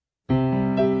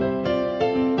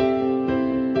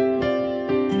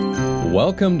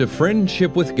Welcome to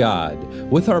Friendship with God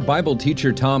with our Bible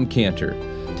teacher Tom Cantor.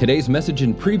 Today's message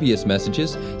and previous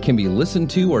messages can be listened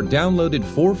to or downloaded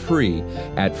for free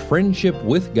at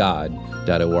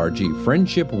friendshipwithgod.org,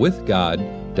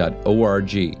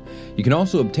 friendshipwithgod.org. You can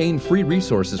also obtain free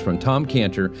resources from Tom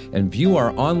Cantor and view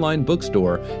our online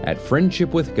bookstore at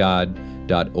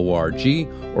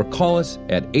friendshipwithgod.org or call us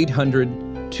at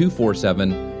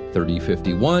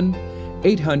 800-247-3051,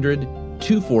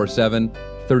 800-247-3051.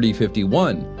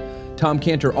 Tom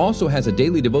Cantor also has a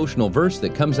daily devotional verse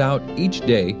that comes out each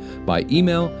day by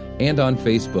email and on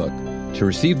Facebook. To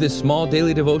receive this small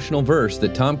daily devotional verse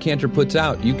that Tom Cantor puts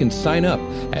out, you can sign up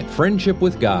at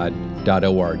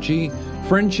friendshipwithgod.org,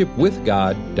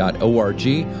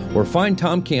 friendshipwithgod.org, or find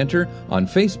Tom Cantor on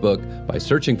Facebook by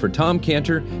searching for Tom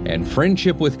Cantor and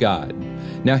Friendship with God.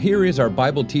 Now here is our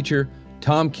Bible teacher,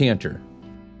 Tom Cantor.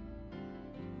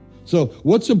 So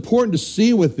what's important to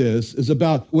see with this is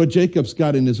about what Jacob's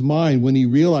got in his mind when he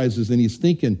realizes and he's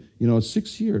thinking,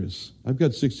 6 years. I've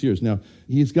got 6 years. Now,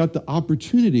 he's got the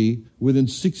opportunity within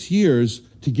 6 years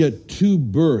to get 2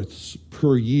 births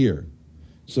per year.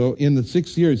 So in the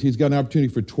 6 years, he's got an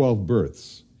opportunity for 12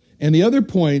 births. And the other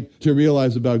point to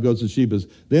realize about goats and sheep is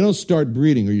they don't start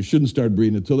breeding, or you shouldn't start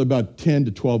breeding, until they're about 10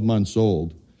 to 12 months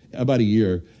old, about a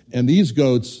year. And these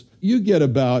goats, you get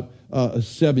about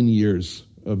 7 years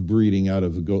of breeding out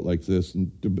of a goat like this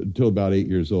until about 8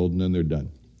 years old, and then they're done.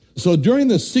 So during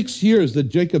the 6 years that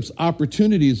Jacob's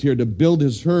opportunities here to build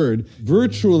his herd,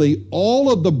 virtually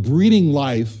all of the breeding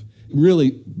life,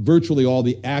 really virtually all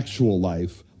the actual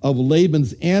life of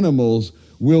Laban's animals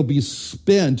will be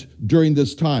spent during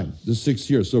this time, the 6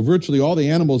 years. So virtually all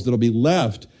the animals that will be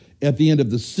left at the end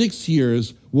of the 6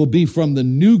 years will be from the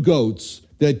new goats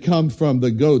that come from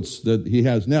the goats that he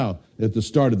has now at the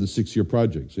start of the 6-year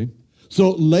project, see?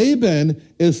 So Laban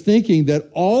is thinking that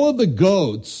all of the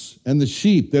goats and the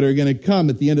sheep that are going to come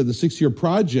at the end of the 6-year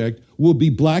project will be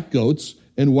black goats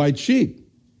and white sheep,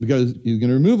 because he's going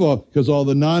to remove all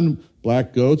the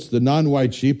non-black goats, the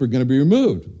non-white sheep are going to be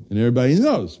removed. And everybody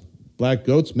knows, black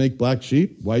goats make black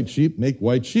sheep make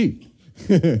white sheep.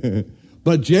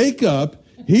 But Jacob,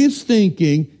 he's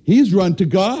thinking, he's run to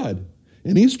God,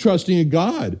 and he's trusting in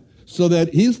God, so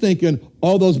that he's thinking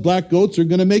all those black goats are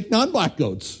going to make non-black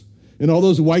goats. And all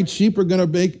those white sheep are going to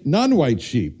make non-white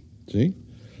sheep. See?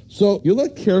 So you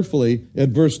look carefully at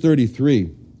verse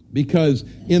 33, because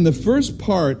in the first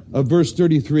part of verse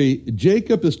 33,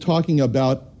 Jacob is talking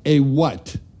about a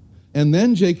what. And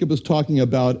then Jacob is talking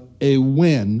about a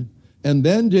when. And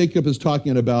then Jacob is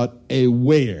talking about a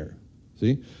where.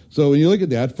 See? So when you look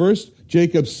at that, first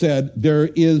Jacob said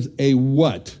there is a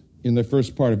what in the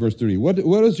first part of verse 30. What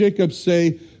does Jacob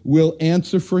say will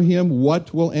answer for him?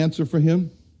 What will answer for him?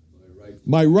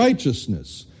 My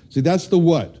righteousness. See, that's the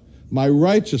what. My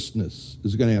righteousness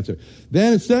is going to answer.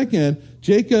 Then second,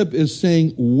 Jacob is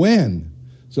saying when.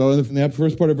 So in that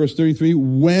first part of verse 33,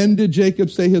 when did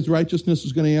Jacob say his righteousness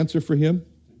is going to answer for him?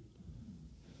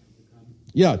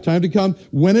 Yeah, time to come.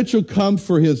 When it shall come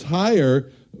for his hire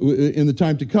in the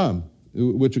time to come,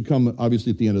 which will come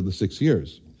obviously at the end of the 6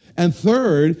 years. And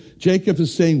third, Jacob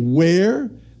is saying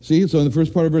where. See, so in the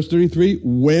first part of verse 33,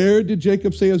 where did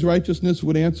Jacob say his righteousness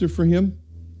would answer for him?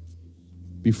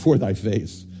 Before thy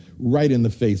face, right in the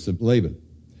face of Laban.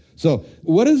 So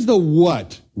what is the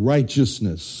what?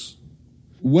 Righteousness.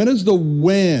 When is the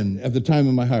when at the time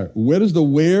of my hire? What is the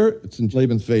where? It's in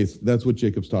Laban's face. That's what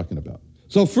Jacob's talking about.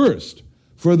 So first,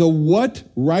 for the what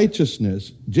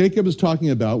righteousness, Jacob is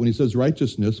talking about, when he says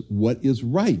righteousness, what is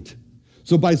right.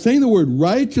 So by saying the word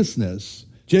righteousness,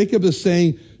 Jacob is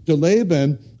saying to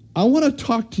Laban, I want to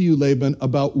talk to you, Laban,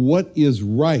 about what is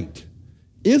right.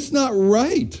 It's not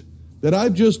right that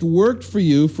I've just worked for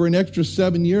you for an extra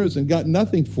 7 years and got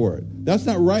nothing for it. That's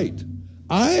not right.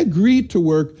 I agreed to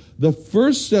work the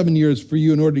first 7 years for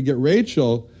you in order to get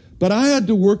Rachel, but I had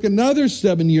to work another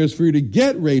 7 years for you to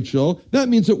get Rachel. That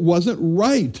means it wasn't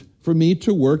right for me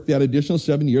to work that additional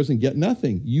 7 years and get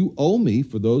nothing. You owe me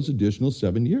for those additional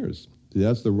 7 years. See,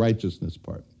 that's the righteousness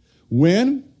part.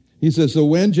 When? He says, so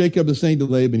when Jacob is saying to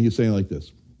Laban, he's saying like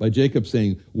this. By Jacob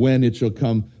saying, when it shall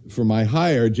come for my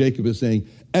hire, Jacob is saying,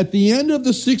 at the end of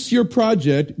the 6-year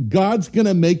project, God's going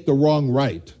to make the wrong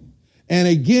right. And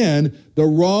again, the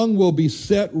wrong will be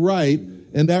set right,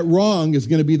 and that wrong is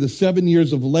going to be the 7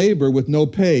 years of labor with no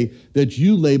pay that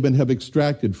you, Laban, have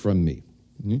extracted from me.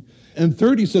 And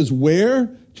third, he says, where?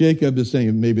 Jacob is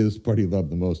saying, maybe this part he loved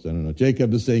the most, I don't know.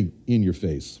 Jacob is saying, in your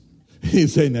face.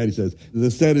 He's saying that, he says, the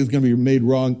set is going to be made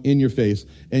wrong in your face,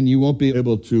 and you won't be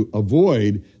able to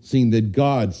avoid seeing that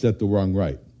God set the wrong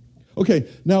right. Okay,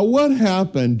 now what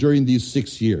happened during these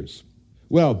 6 years?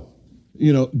 Well,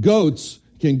 Goats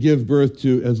can give birth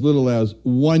to as little as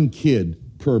 1 kid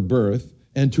per birth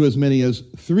and to as many as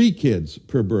 3 kids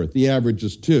per birth. The average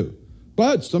is 2.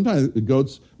 But sometimes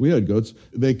we had goats,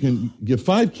 they can give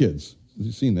 5 kids.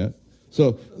 You've seen that.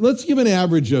 So let's give an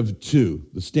average of 2,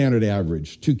 the standard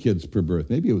average, 2 kids per birth.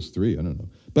 Maybe it was 3, I don't know.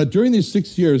 But during these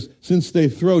 6 years, since they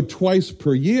throw twice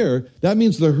per year, that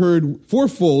means the herd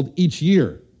fourfold each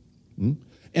year.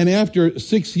 And after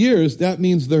 6 years, that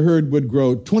means the herd would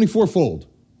grow 24-fold.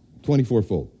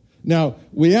 24-fold. Now,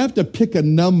 we have to pick a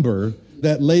number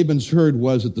that Laban's herd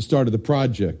was at the start of the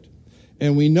project.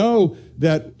 And we know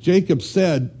that Jacob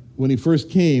said when he first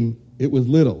came, it was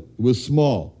little, it was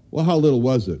small. Well, how little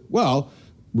was it? Well,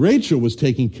 Rachel was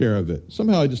taking care of it.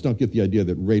 Somehow I just don't get the idea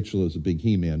that Rachel is a big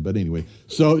he-man, but anyway.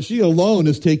 So she alone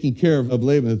is taking care of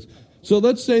Laban. So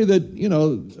let's say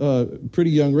that,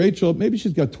 pretty young Rachel, maybe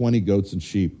she's got 20 goats and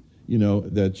sheep,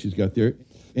 that she's got there.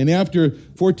 And after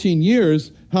 14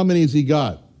 years, how many has he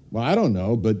got? Well, I don't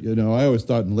know, but, I always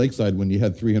thought in Lakeside when you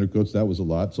had 300 goats, that was a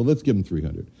lot. So let's give him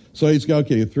 300. So he's got,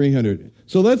 300.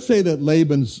 So let's say that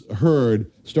Laban's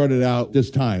herd started out this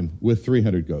time with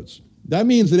 300 goats. That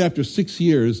means that after 6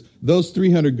 years, those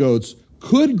 300 goats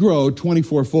could grow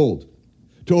 24-fold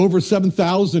to over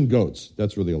 7,000 goats.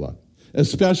 That's really a lot,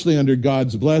 especially under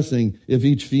God's blessing if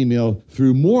each female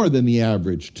threw more than the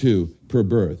average 2 per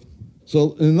birth.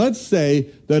 So and let's say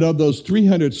that of those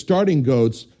 300 starting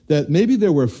goats, that maybe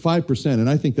there were 5%, and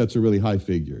I think that's a really high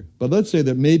figure, but let's say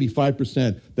that maybe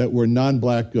 5% that were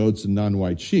non-black goats and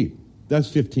non-white sheep. That's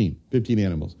 15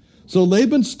 animals. So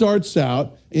Laban starts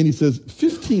out, and he says,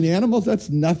 15 animals? That's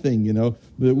nothing,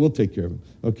 we'll take care of them.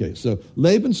 Okay, so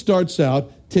Laban starts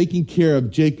out taking care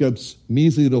of Jacob's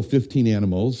measly little 15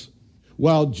 animals,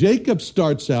 while Jacob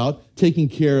starts out taking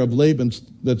care of Laban's,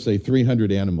 let's say,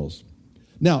 300 animals.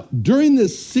 Now, during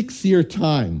this 6-year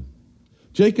time,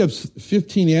 Jacob's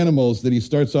 15 animals that he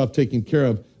starts off taking care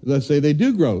of, let's say they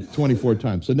do grow 24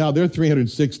 times. So now they're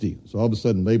 360. So all of a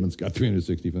sudden, Laban's got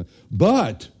 360.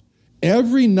 But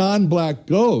every non-black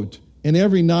goat and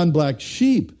every non-black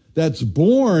sheep that's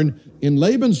born in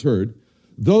Laban's herd,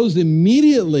 those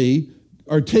immediately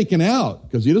are taken out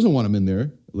because he doesn't want them in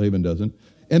there. Laban doesn't.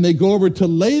 And they go over to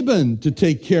Laban to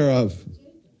take care of.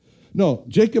 No,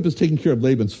 Jacob is taking care of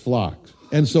Laban's flock.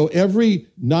 And so every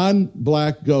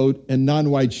non-black goat and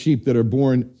non-white sheep that are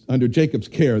born under Jacob's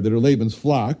care, that are Laban's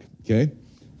flock, okay?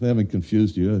 I haven't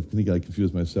confused you. I think I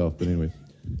confused myself, but anyway.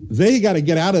 They got to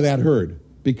get out of that herd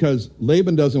because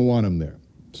Laban doesn't want them there.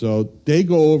 So they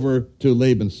go over to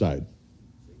Laban's side.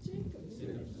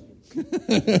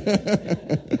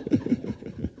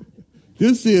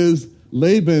 This is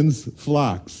Laban's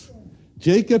flocks.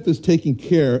 Jacob is taking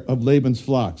care of Laban's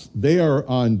flocks. They are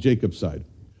on Jacob's side.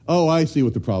 Oh, I see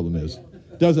what the problem is.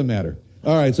 Doesn't matter.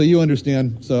 All right, so you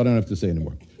understand, so I don't have to say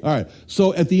anymore. All right,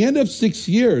 so at the end of 6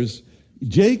 years,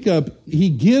 Jacob, he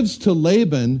gives to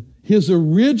Laban his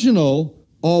original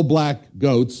all-black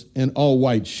goats and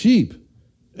all-white sheep.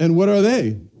 And what are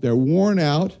they? They're worn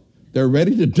out. They're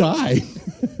ready to die.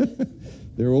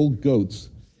 They're old goats.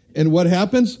 And what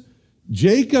happens?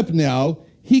 Jacob now,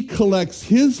 he collects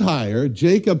his hire.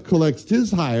 Jacob collects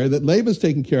his hire that Laban's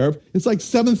taking care of. It's like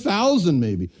 7,000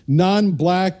 maybe.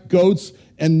 Non-black goats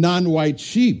and non-white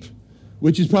sheep,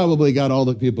 which he's probably got all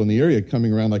the people in the area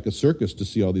coming around like a circus to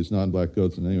see all these non-black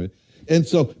goats. And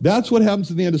so that's what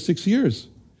happens at the end of 6 years.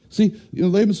 See,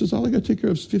 Laban says, all I got to take care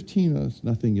of is 15. That's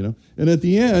nothing, And at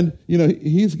the end,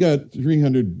 he's got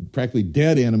 300 practically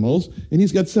dead animals, and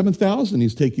he's got 7,000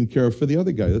 he's taking care of for the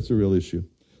other guy. That's a real issue.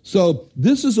 So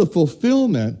this is a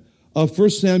fulfillment of 1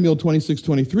 Samuel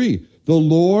 26:23. The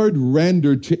Lord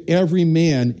rendered to every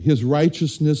man his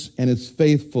righteousness and his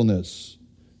faithfulness.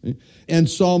 And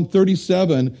Psalm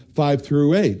 37,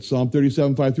 5-8. Psalm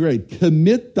 37, 5-8.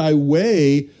 Commit thy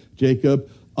way, Jacob,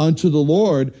 unto the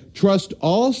Lord. Trust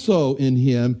also in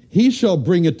him. He shall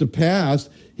bring it to pass.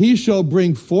 He shall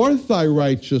bring forth thy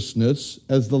righteousness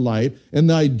as the light, and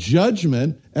thy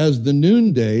judgment as the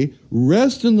noonday.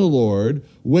 Rest in the Lord.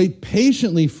 Wait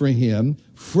patiently for him.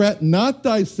 Fret not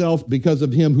thyself because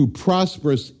of him who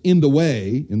prospereth in the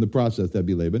way, in the process, that'd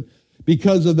be Laban,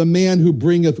 because of the man who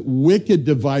bringeth wicked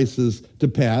devices to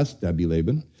pass, that'd be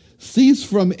Laban. Cease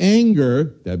from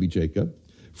anger, that'd be Jacob.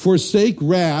 Forsake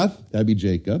wrath, that'd be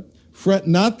Jacob. Fret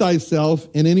not thyself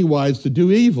in any wise to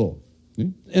do evil.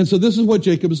 And so this is what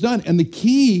Jacob has done. And the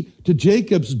key to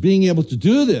Jacob's being able to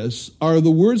do this are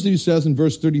the words that he says in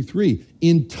verse 33,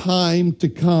 in time to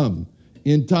come.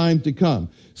 In time to come.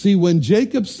 See, when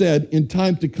Jacob said, in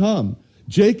time to come,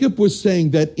 Jacob was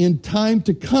saying that in time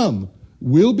to come,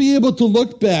 we'll be able to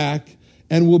look back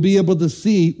and we'll be able to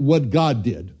see what God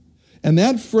did. And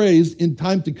that phrase, in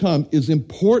time to come, is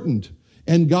important.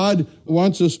 And God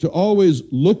wants us to always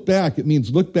look back. It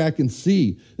means look back and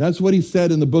see. That's what he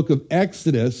said in the book of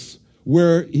Exodus,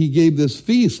 where he gave this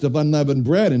feast of unleavened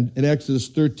bread in Exodus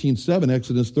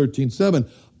 13:7.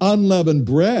 Unleavened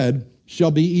bread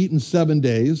shall be eaten 7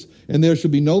 days, and there shall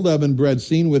be no leavened bread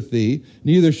seen with thee,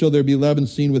 neither shall there be leaven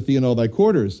seen with thee in all thy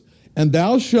quarters. And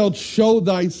thou shalt show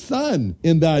thy son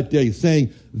in that day,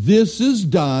 saying, this is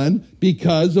done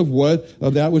because of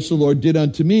that which the Lord did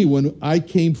unto me when I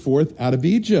came forth out of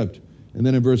Egypt. And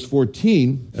then in verse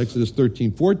 14, Exodus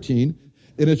 13:14,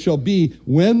 and it shall be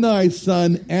when thy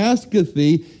son asketh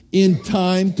thee in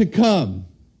time to come,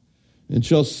 and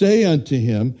shall say unto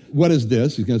him, what is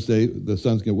this? He's going to say, the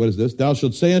son's going to, what is this? Thou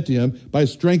shalt say unto him, by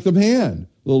strength of hand,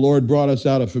 the Lord brought us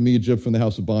out from Egypt, from the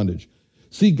house of bondage.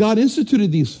 See, God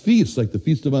instituted these feasts, like the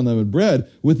Feast of Unleavened Bread,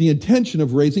 with the intention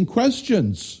of raising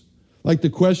questions. Like the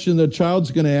question the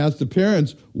child's going to ask the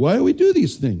parents, why do we do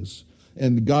these things?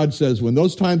 And God says, when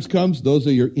those times comes, those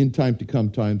are your in time to come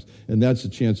times, and that's the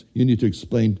chance you need to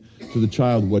explain to the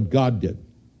child what God did.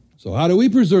 So how do we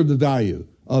preserve the value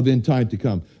of in time to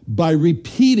come? By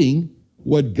repeating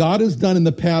what God has done in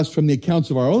the past from the accounts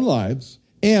of our own lives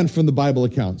and from the Bible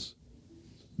accounts.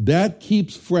 That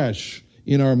keeps fresh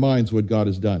in our minds what God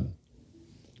has done.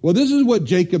 Well, this is what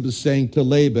Jacob is saying to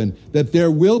Laban, that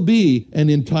there will be an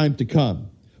in time to come,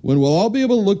 when we'll all be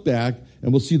able to look back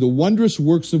and we'll see the wondrous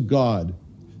works of God.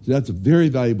 So that's very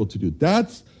valuable to do.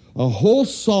 That's a whole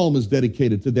psalm is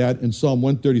dedicated to that in Psalm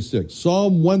 136.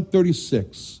 Psalm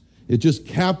 136, it just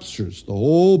captures the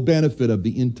whole benefit of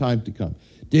the in time to come.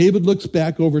 David looks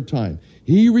back over time.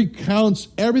 He recounts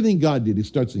everything God did. He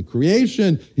starts in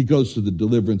creation. He goes to the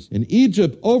deliverance in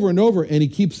Egypt over and over, and he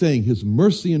keeps saying, his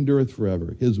mercy endureth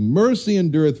forever. His mercy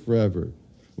endureth forever.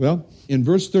 Well, in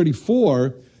verse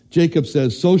 34, Jacob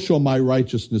says, so shall my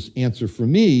righteousness answer for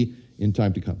me in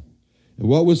time to come. And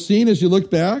what was seen as you look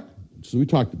back, so we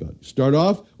talked about, you start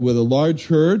off with a large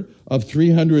herd of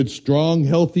 300 strong,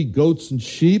 healthy goats and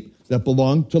sheep that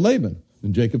belonged to Laban,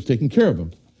 and Jacob's taking care of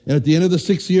them. And at the end of the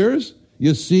 6 years,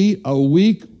 you see a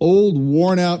weak, old,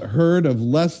 worn-out herd of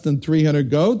less than 300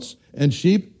 goats and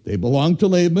sheep. They belong to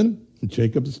Laban, and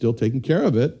Jacob is still taking care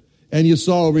of it. And you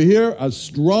saw over here a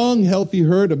strong, healthy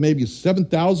herd of maybe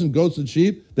 7,000 goats and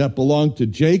sheep that belonged to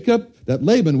Jacob, that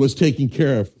Laban was taking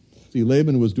care of. See,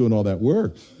 Laban was doing all that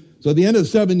work. So at the end of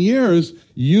 7 years,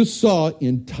 you saw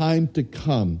in time to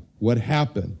come what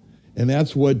happened. And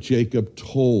that's what Jacob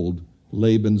told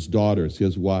Laban's daughters,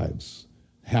 his wives,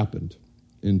 happened.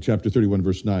 In chapter 31,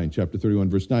 verse 9,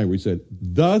 where he said,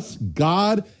 thus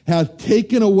God hath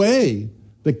taken away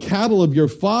the cattle of your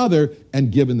father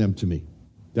and given them to me.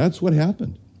 That's what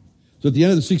happened. So at the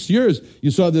end of the 6 years,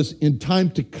 you saw this in time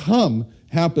to come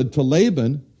happen to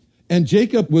Laban, and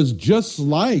Jacob was just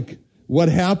like what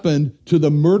happened to the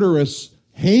murderous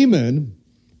Haman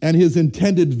and his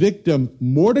intended victim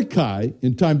Mordecai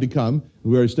in time to come.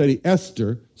 We already studied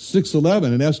Esther 6:11,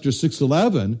 and Esther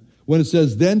 6:11, when it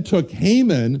says, then took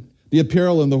Haman the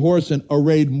apparel and the horse and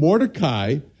arrayed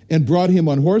Mordecai and brought him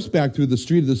on horseback through the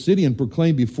street of the city and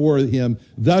proclaimed before him,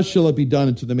 thus shall it be done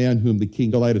unto the man whom the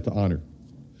king delighted to honor.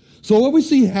 So what we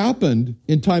see happened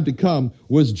in time to come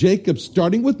was Jacob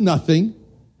starting with nothing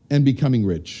and becoming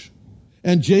rich.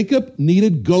 And Jacob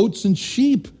needed goats and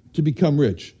sheep to become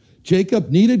rich. Jacob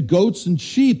needed goats and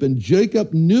sheep, and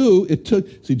Jacob knew it took,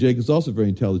 see, Jacob's also very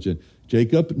intelligent.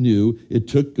 Jacob knew it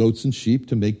took goats and sheep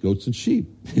to make goats and sheep.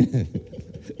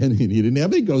 And he didn't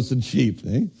have any goats and sheep.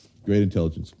 Eh? Great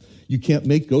intelligence. You can't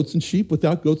make goats and sheep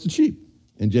without goats and sheep.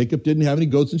 And Jacob didn't have any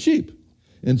goats and sheep.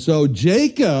 And so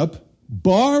Jacob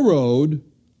borrowed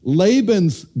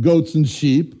Laban's goats and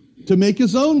sheep to make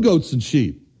his own goats and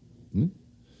sheep.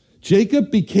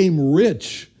 Jacob became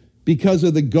rich because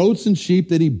of the goats and sheep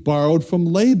that he borrowed from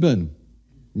Laban.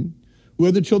 What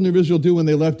did the children of Israel do when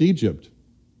they left Egypt?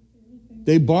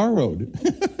 They borrowed.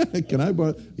 Can I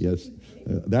borrow? Yes.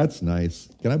 That's nice.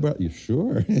 Can I borrow? You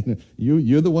sure?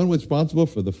 You're the one responsible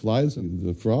for the flies and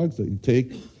the frogs that you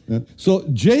take. So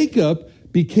Jacob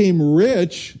became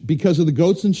rich because of the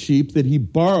goats and sheep that he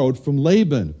borrowed from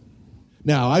Laban.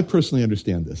 Now, I personally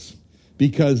understand this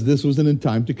because this was in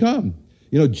time to come.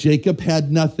 You know, Jacob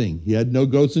had nothing. He had no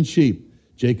goats and sheep.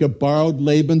 Jacob borrowed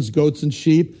Laban's goats and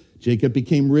sheep. Jacob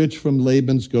became rich from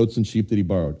Laban's goats and sheep that he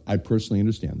borrowed. I personally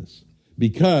understand this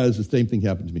because the same thing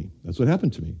happened to me. That's what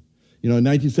happened to me. You know, in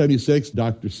 1976,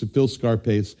 Dr. Phil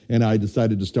Scarpace and I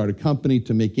decided to start a company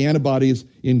to make antibodies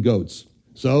in goats.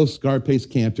 So Scarpace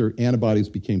Cantor antibodies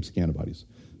became Scantibodies.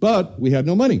 But we had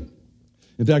no money.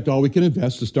 In fact, all we could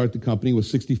invest to start the company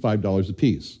was $65 a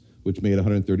piece, which made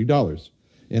 $130.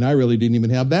 And I really didn't even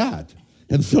have that.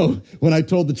 And so when I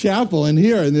told the chapel in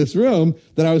here in this room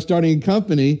that I was starting a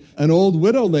company, an old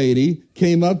widow lady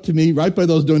came up to me right by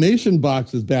those donation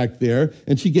boxes back there,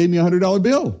 and she gave me a $100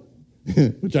 bill,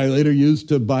 which I later used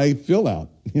to buy Phil out,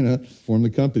 form the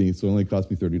company. So it only cost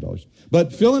me $30.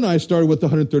 But Phil and I started with the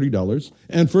 $130.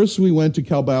 And first we went to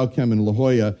Cal Biochem in La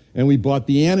Jolla, and we bought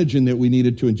the antigen that we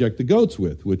needed to inject the goats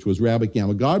with, which was rabbit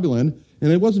gamma globulin.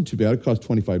 And it wasn't too bad. It cost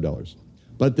 $25.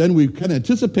 But then we kind of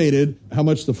anticipated how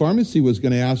much the pharmacy was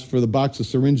going to ask for the box of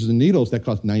syringes and needles. That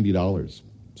cost $90.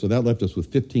 So that left us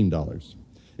with $15.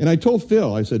 And I told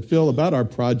Phil, I said, Phil, about our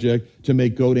project to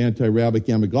make goat anti-rabbit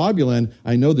gamma globulin,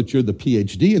 I know that you're the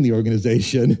PhD in the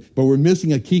organization, but we're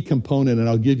missing a key component, and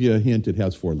I'll give you a hint, it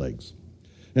has 4 legs.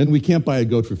 And we can't buy a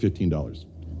goat for $15.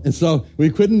 And so we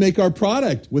couldn't make our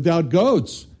product without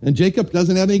goats. And Jacob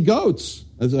doesn't have any goats.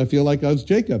 As I feel like I was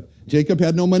Jacob. Jacob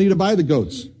had no money to buy the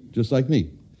goats, just like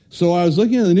me. So I was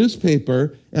looking at the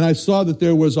newspaper, and I saw that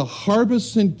there was a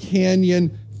Harbison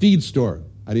Canyon feed store.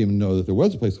 I didn't even know that there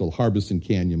was a place called Harbison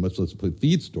Canyon, much less a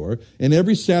feed store. And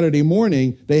every Saturday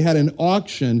morning, they had an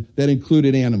auction that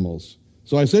included animals.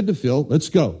 So I said to Phil, let's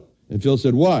go. And Phil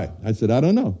said, why? I said, I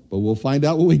don't know, but we'll find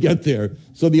out when we get there.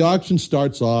 So the auction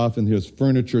starts off, and there's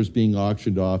furniture's being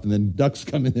auctioned off, and then ducks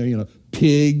come in there,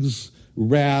 pigs,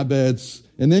 rabbits,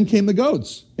 and then came the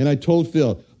goats. And I told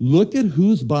Phil, look at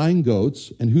who's buying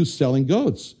goats and who's selling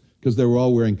goats, because they were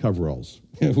all wearing coveralls,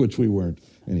 which we weren't.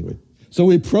 Anyway, so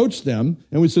we approached them,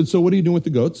 and we said, so what are you doing with the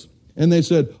goats? And they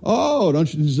said, oh,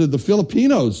 don't you? He said, the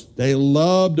Filipinos, they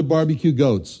love to barbecue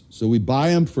goats. So we buy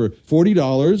them for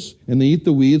 $40, and they eat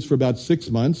the weeds for about 6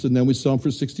 months, and then we sell them for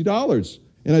 $60.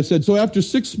 And I said, so after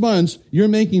 6 months, you're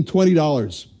making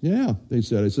 $20. Yeah, they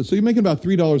said. I said, so you're making about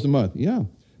 $3 a month. Yeah.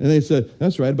 And they said,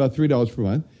 that's right, about $3 per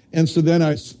month. And so then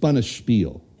I spun a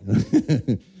spiel.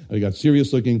 I got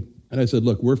serious looking, and I said,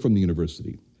 look, we're from the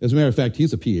university. As a matter of fact,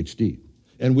 he's a PhD,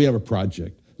 and we have a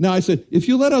project. Now, I said, if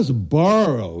you let us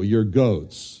borrow your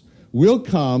goats, we'll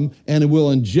come and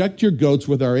we'll inject your goats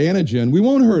with our antigen. We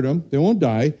won't hurt them. They won't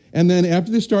die. And then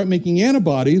after they start making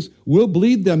antibodies, we'll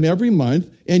bleed them every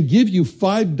month and give you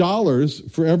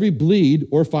 $5 for every bleed,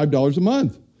 or $5 a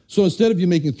month. So instead of you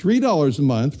making $3 a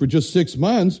month for just 6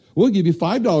 months, we'll give you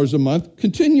 $5 a month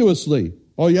continuously.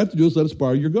 All you have to do is let us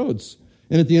borrow your goats.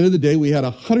 And at the end of the day, we had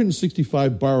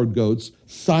 165 borrowed goats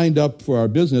signed up for our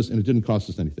business, and it didn't cost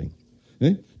us anything.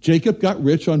 Okay? Jacob got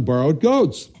rich on borrowed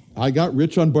goats. I got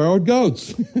rich on borrowed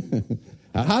goats.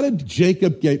 How did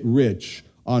Jacob get rich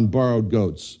on borrowed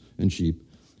goats and sheep?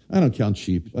 I don't count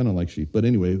sheep. I don't like sheep. But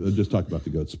anyway, I'll just talk about the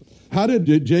goats. How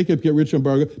did Jacob get rich on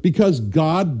borrowed goats? Because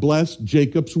God blessed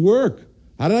Jacob's work.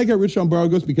 How did I get rich on borrowed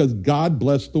goats? Because God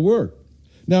blessed the work.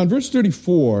 Now, in verse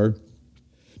 34,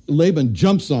 Laban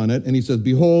jumps on it, and he says,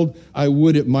 behold, I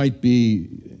would it might be,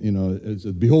 it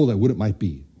says, behold, I would it might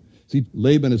be. See,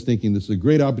 Laban is thinking this is a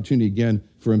great opportunity again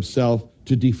for himself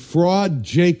to defraud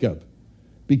Jacob,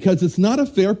 because it's not a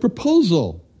fair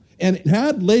proposal. And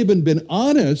had Laban been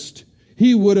honest,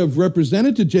 he would have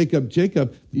represented to Jacob,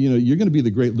 you're going to be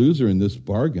the great loser in this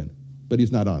bargain. But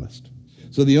he's not honest.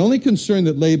 So the only concern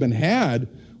that Laban had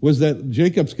was that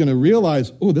Jacob's going to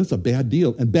realize, oh, that's a bad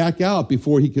deal, and back out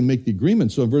before he can make the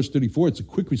agreement. So in verse 34, it's a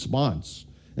quick response.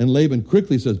 And Laban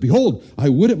quickly says, behold, I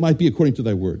would it might be according to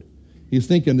thy word. He's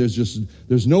thinking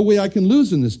there's no way I can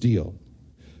lose in this deal.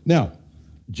 Now,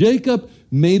 Jacob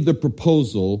made the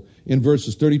proposal in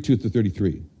verses 32 to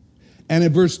 33. And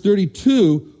in verse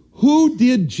 32, who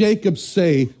did Jacob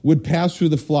say would pass through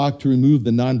the flock to remove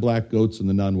the non-black goats and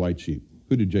the non-white sheep?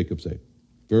 Who did Jacob say?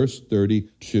 Verse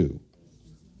 32.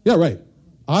 Yeah, right.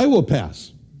 I will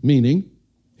pass, meaning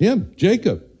him,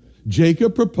 Jacob.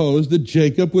 Jacob proposed that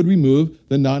Jacob would remove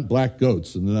the non-black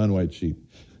goats and the non-white sheep.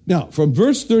 Now, from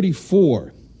verse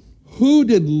 34, who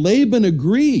did Laban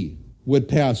agree would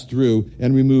pass through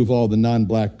and remove all the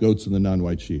non-black goats and the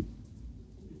non-white sheep?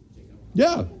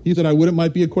 Yeah, he said, I would it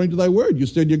might be according to thy word. You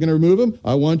said you're going to remove them.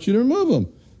 I want you to remove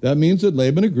them. That means that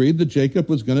Laban agreed that Jacob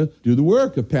was going to do the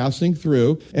work of passing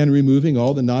through and removing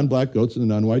all the non-black goats and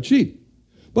the non-white sheep.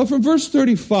 But from verse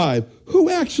 35, who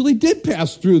actually did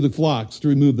pass through the flocks to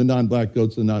remove the non-black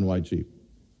goats and the non-white sheep?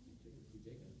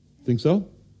 Think so?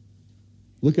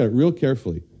 Look at it real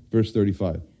carefully, verse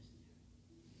 35.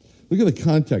 Look at the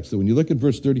context. When you look at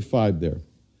verse 35 there.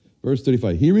 Verse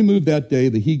 35, he removed that day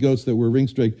the he-goats that were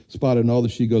ring-streaked, spotted, and all the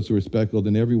she-goats that were speckled,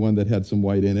 and every one that had some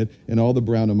white in it, and all the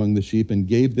brown among the sheep, and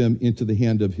gave them into the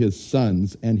hand of his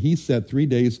sons. And he set 3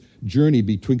 days' journey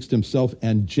betwixt himself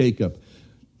and Jacob.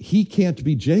 He can't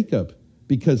be Jacob,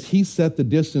 because he set the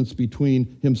distance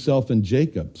between himself and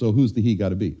Jacob. So who's the he got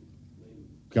to be?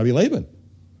 Got to be Laban.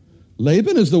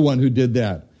 Laban is the one who did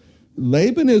that.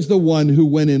 Laban is the one who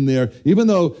went in there, even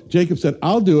though Jacob said,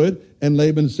 I'll do it, and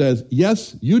Laban says,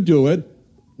 yes, you do it.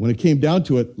 When it came down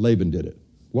to it, Laban did it.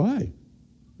 Why?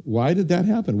 Why did that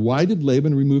happen? Why did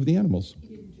Laban remove the animals?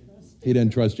 He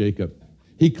didn't trust Jacob.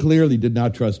 He clearly did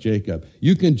not trust Jacob.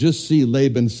 You can just see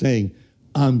Laban saying,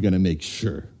 I'm going to make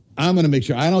sure. I'm going to make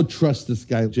sure. I don't trust this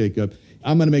guy, Jacob.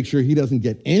 I'm going to make sure he doesn't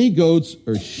get any goats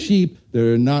or sheep that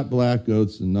are not black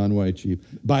goats and non-white sheep.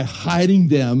 By hiding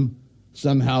them,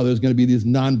 somehow there's going to be these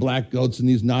non-black goats and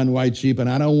these non-white sheep, and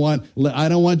I don't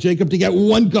want Jacob to get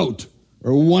one goat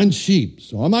or one sheep.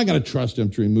 So I'm not going to trust him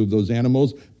to remove those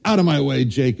animals. Out of my way,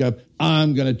 Jacob.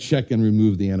 I'm going to check and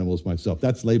remove the animals myself.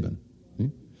 That's Laban.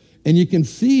 And you can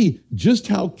see just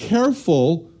how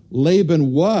careful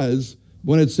Laban was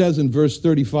when it says in verse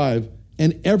 35,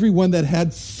 and everyone that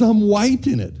had some white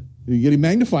in it. You get a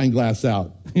magnifying glass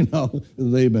out.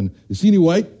 Laban, you see any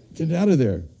white? Get it out of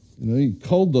there. He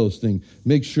culled those things.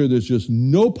 Make sure there's just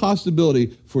no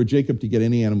possibility for Jacob to get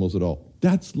any animals at all.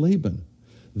 That's Laban.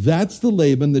 That's the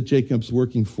Laban that Jacob's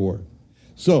working for.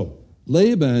 So,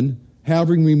 Laban,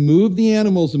 having removed the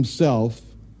animals himself,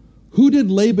 who did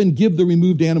Laban give the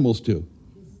removed animals to?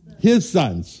 His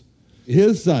sons.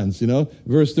 His sons,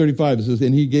 Verse 35, it says,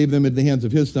 and he gave them into the hands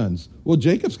of his sons. Well,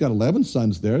 Jacob's got 11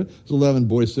 sons there. There's 11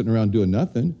 boys sitting around doing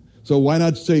nothing. So why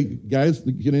not say, guys,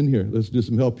 get in here. Let's do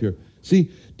some help here.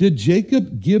 See, did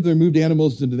Jacob give the removed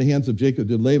animals into the hands of Jacob?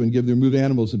 Did Laban give the removed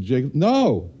animals into Jacob?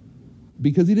 No,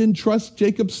 because he didn't trust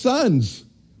Jacob's sons.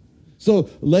 So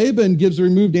Laban gives the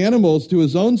removed animals to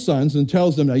his own sons and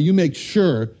tells them, now you make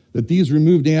sure that these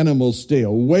removed animals stay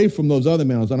away from those other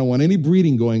animals. I don't want any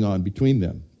breeding going on between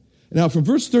them. Now, from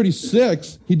verse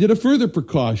 36, he did a further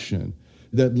precaution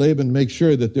that Laban make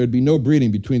sure that there'd be no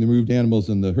breeding between the removed animals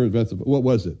and the herd. What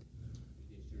was it?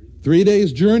 3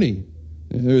 days journey.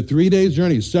 3 days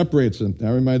journey separates them.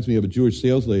 That reminds me of a Jewish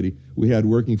sales lady we had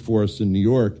working for us in New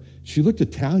York. She looked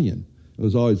Italian. It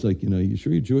was always like, you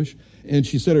sure you're Jewish? And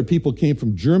she said her people came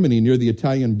from Germany near the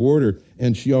Italian border,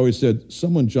 and she always said,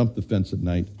 someone jumped the fence at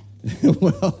night.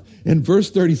 Well, in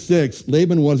verse 36,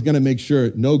 Laban was going to make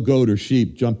sure no goat or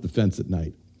sheep jumped the fence at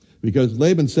night, because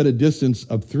Laban set a distance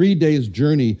of 3 days'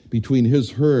 journey between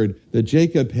his herd that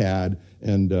Jacob had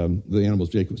and the animals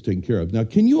Jacob was taking care of. Now,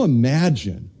 can you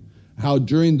imagine how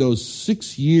during those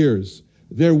 6 years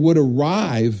there would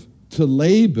arrive to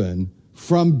Laban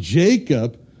from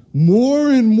Jacob more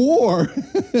and more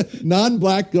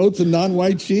non-black goats and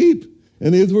non-white sheep?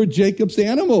 And these were Jacob's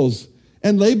animals.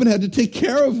 And Laban had to take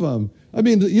care of them. I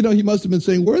mean, he must have been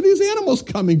saying, where are these animals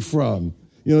coming from?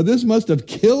 This must have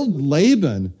killed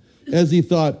Laban as he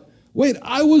thought, wait,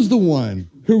 I was the one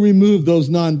who removed those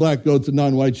non-black goats and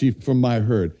non-white sheep from my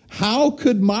herd. How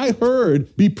could my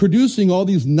herd be producing all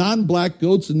these non-black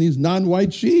goats and these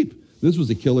non-white sheep? This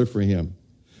was a killer for him.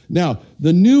 Now,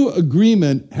 the new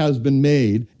agreement has been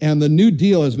made, and the new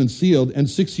deal has been sealed, and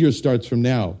 6 years starts from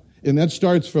now. And that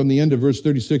starts from the end of verse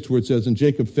 36 where it says, and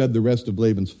Jacob fed the rest of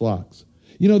Laban's flocks.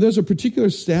 There's a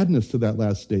particular sadness to that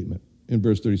last statement in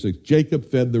verse 36. Jacob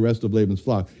fed the rest of Laban's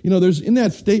flock. There's in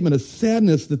that statement a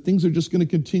sadness that things are just going to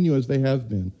continue as they have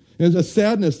been. There's a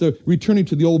sadness that returning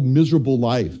to the old miserable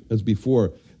life as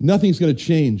before. Nothing's going to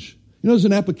change. There's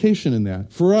an application in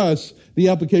that. For us, the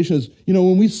application is,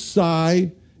 when we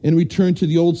sigh and return to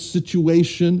the old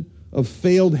situation of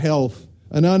failed health,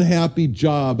 an unhappy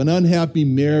job, an unhappy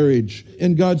marriage.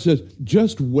 And God says,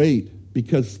 just wait,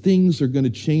 because things are going to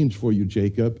change for you,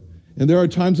 Jacob. And there are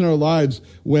times in our lives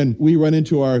when we run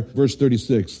into our verse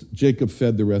 36, Jacob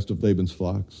fed the rest of Laban's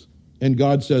flocks. And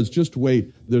God says, just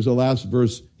wait. There's a last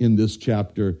verse in this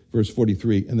chapter, verse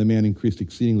 43, and the man increased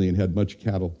exceedingly and had much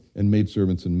cattle and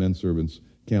maidservants and menservants,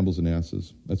 camels and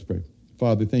asses. Let's pray.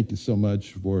 Father, thank you so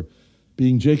much for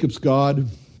being Jacob's God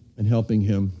and helping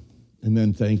him. And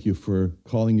then thank you for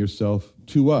calling yourself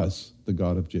to us, the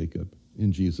God of Jacob.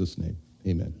 In Jesus' name,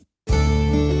 amen.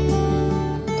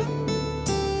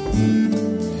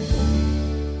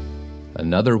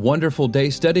 Another wonderful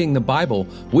day studying the Bible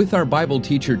with our Bible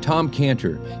teacher, Tom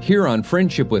Cantor, here on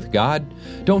Friendship with God.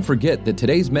 Don't forget that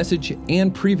today's message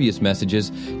and previous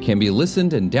messages can be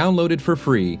listened and downloaded for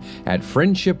free at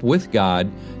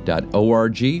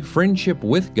friendshipwithgod.org,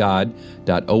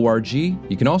 friendshipwithgod.org.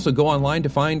 You can also go online to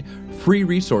find free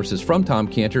resources from Tom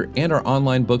Cantor and our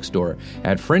online bookstore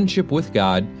at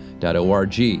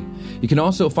friendshipwithgod.org. You can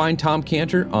also find Tom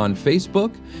Cantor on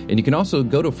Facebook, and you can also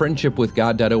go to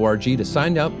friendshipwithgod.org to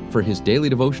sign up for his daily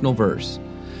devotional verse.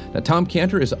 Now, Tom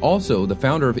Cantor is also the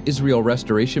founder of Israel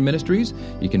Restoration Ministries.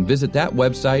 You can visit that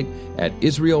website at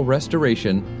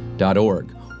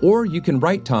israelrestoration.org. Or you can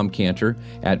write Tom Cantor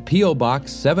at P.O.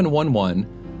 Box 711,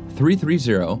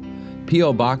 330,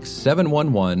 P.O. Box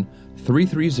 711,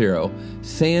 330,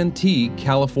 Santee,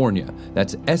 California.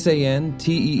 That's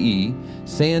Santee,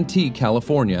 Santee,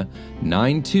 California,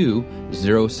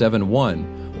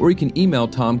 92071. Or you can email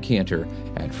Tom Cantor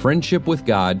at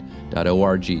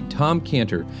friendshipwithgod.org. Tom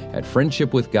Cantor at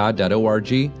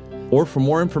friendshipwithgod.org. Or for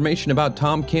more information about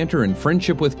Tom Cantor and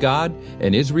Friendship with God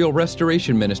and Israel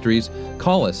Restoration Ministries,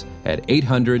 call us at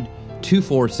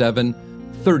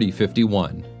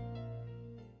 800-247-3051.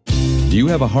 Do you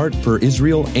have a heart for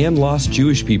Israel and lost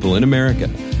Jewish people in America?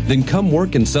 Then come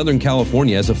work in Southern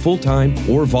California as a full-time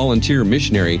or volunteer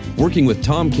missionary working with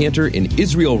Tom Cantor in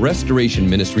Israel Restoration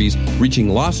Ministries, reaching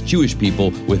lost Jewish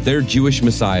people with their Jewish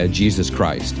Messiah, Jesus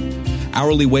Christ.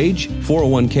 Hourly wage,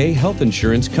 401k, health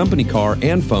insurance, company car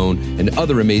and phone, and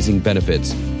other amazing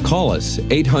benefits. Call us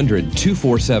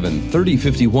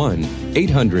 800-247-3051,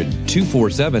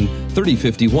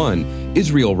 800-247-3051,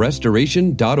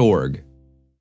 IsraelRestoration.org.